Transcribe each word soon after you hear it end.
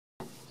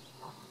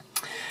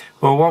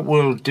Well, what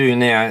we'll do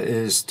now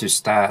is to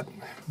start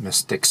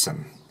Miss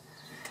Dixon.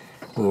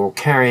 We will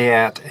carry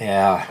out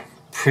our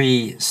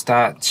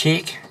pre-start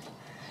check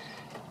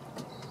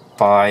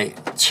by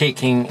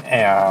checking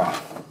our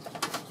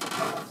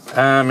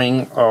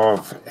arming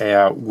of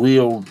our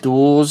wheel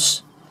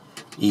doors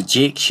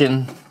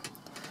ejection,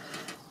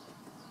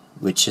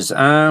 which is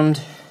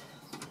armed,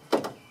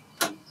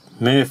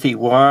 Murphy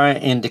wire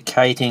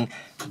indicating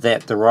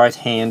that the right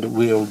hand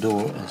wheel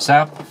door is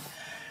up,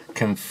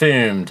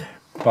 confirmed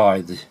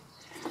by the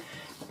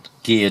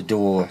gear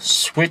door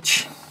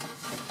switch.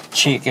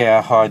 Check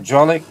our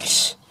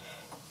hydraulics.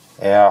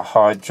 Our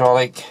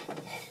hydraulic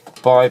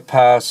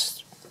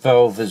bypass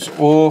valve is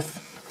off.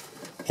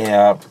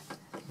 Our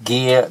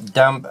gear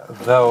dump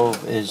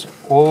valve is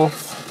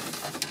off.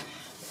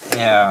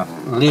 Our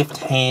left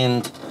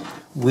hand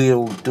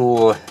wheel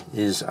door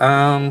is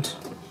armed.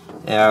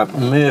 Our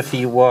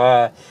Murphy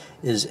wire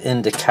is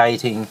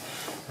indicating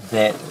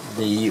that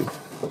the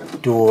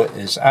door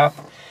is up,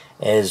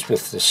 as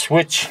with the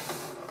switch.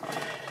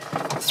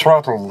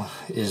 Throttle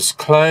is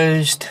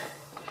closed,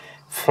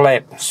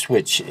 flap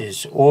switch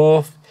is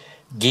off,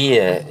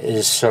 gear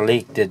is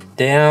selected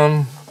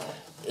down,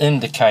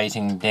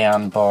 indicating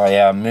down by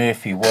our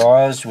Murphy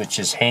wires, which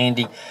is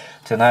handy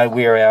to know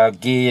where our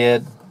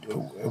gear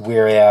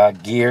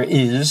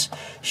is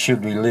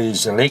should we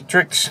lose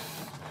electrics.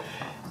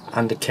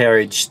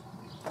 Undercarriage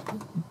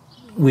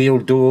wheel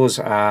doors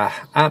are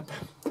up,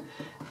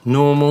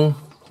 normal,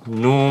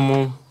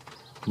 normal,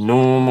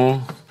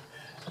 normal,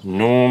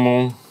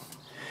 normal,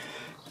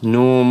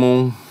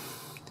 normal,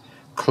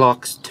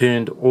 clocks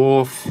turned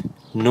off,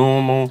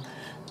 normal,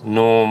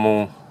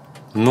 normal,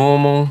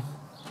 normal,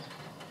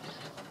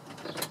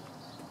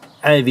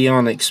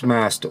 avionics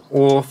master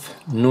off,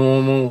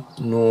 normal,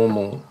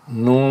 normal,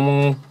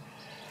 normal,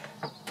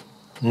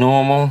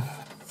 normal.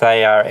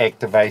 They are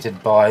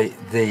activated by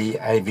the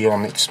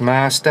avionics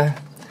master.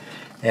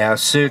 Our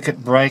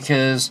circuit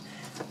breakers,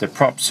 the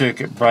prop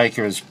circuit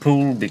breaker is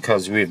pulled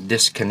because we've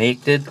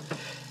disconnected.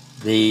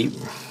 The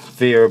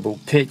variable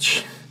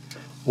pitch,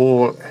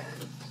 all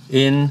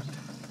in,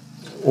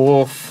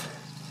 off,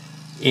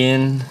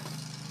 in,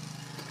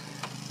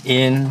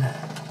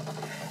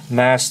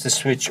 master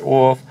switch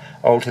off,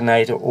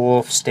 alternator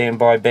off,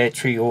 standby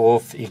battery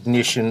off,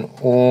 ignition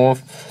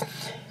off,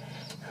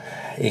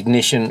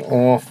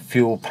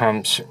 fuel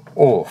pumps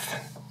off,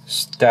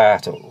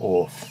 starter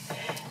off.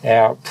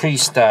 Our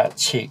pre-start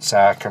checks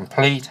are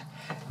complete.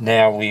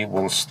 Now we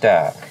will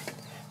start.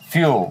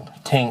 Fuel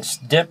tanks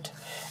dipped,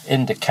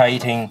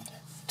 indicating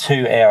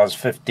 2 hours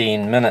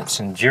 15 minutes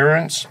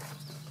endurance.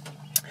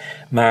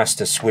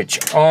 Master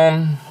switch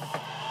on.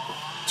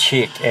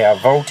 Check our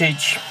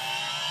voltage,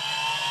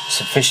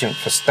 sufficient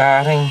for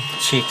starting.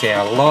 Check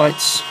our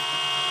lights.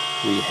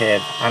 We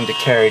have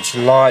undercarriage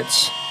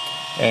lights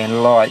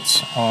and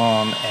lights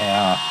on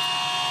our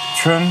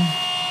trim,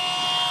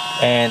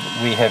 and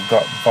we have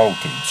got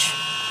voltage.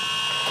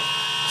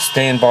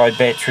 Standby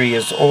battery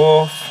is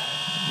off,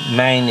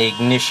 main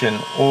ignition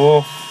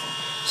off,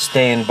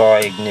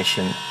 standby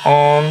ignition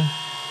on,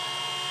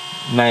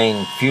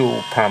 main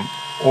fuel pump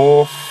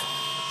off,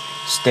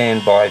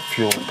 standby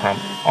fuel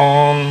pump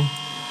on.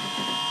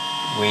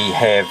 We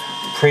have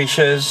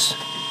pressures,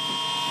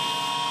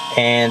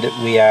 and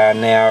we are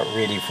now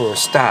ready for a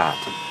start.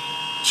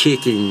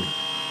 Checking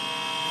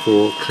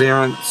for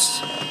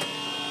clearance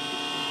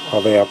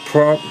of our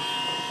prop.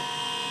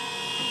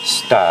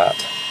 Start.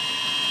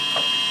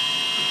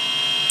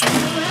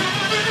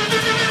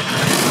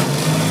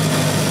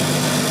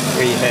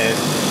 We have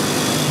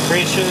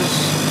pressures,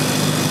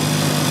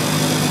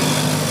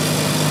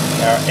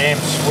 our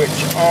amp switch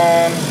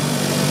on,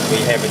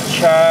 we have a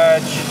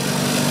charge,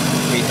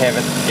 we have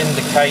it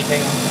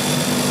indicating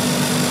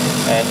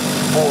at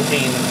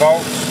 14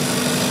 volts.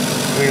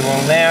 We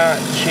will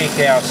now check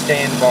our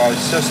standby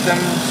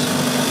systems,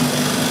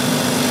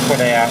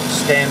 put our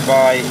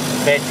standby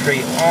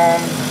battery on,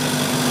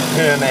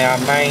 turn our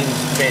mains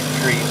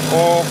battery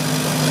off,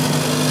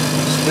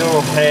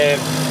 still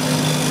have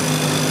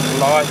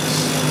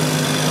lights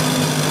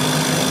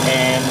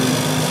and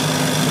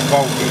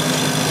voltage.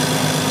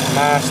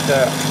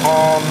 Master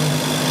on,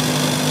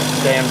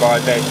 standby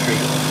battery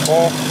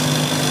off.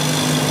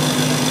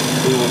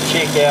 We will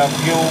check our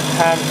fuel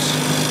pumps,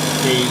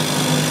 the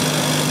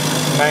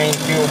main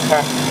fuel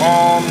pump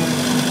on,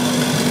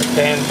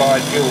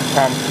 standby fuel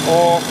pump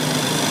off.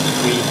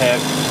 We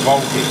have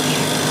voltage.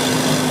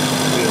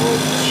 We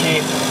will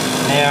check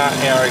now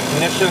our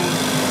ignition.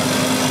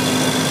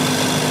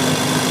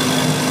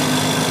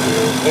 We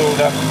will build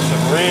up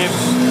some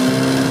revs.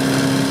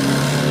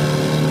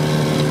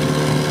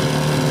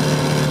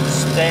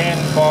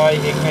 Standby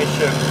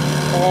ignition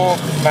off,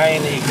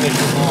 main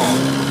ignition on.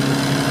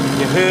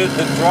 You heard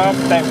the drop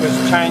that was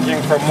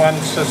changing from one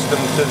system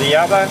to the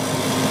other,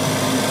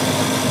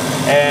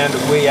 and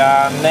we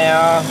are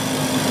now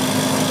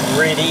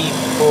ready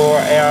for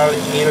our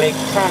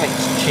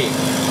electronics check.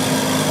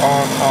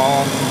 On,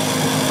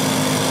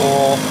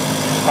 off,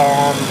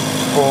 on,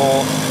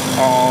 off,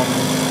 on,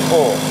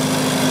 off.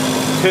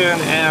 turn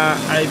our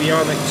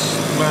avionics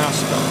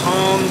master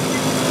on,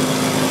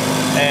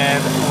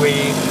 and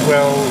we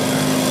will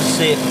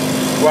set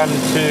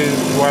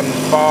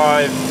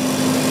 1215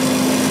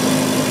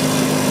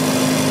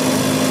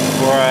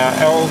 for our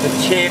elder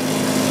check.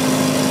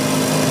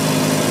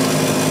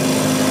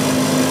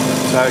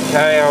 It's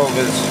okay,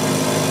 elder's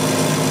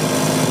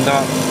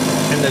not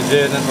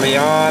inadvertently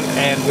on,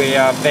 and we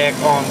are back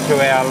on to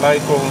our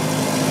local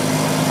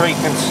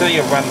frequency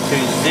of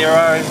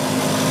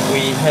 120.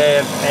 We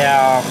have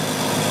our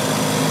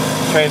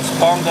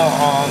transponder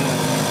on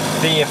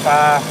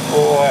VFR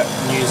for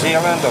New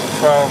Zealand of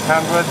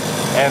 1200,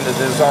 and it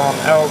is on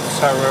elk,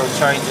 so we'll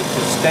change it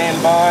to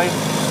standby.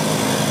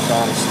 It's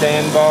on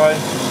standby.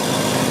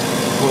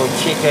 We'll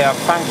check our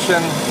function,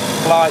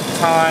 flight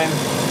time,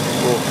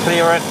 we'll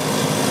clear it,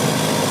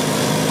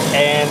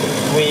 and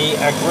we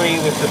agree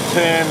with the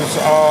terms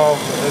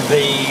of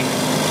the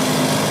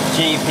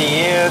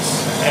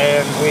GPS,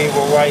 and we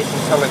will wait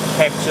until it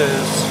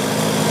captures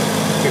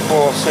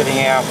before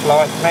setting our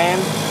flight plan.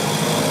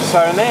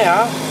 So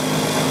now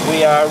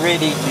we are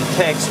ready to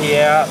taxi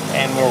out,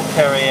 and we'll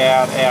carry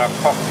out our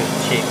cockpit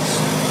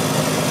checks.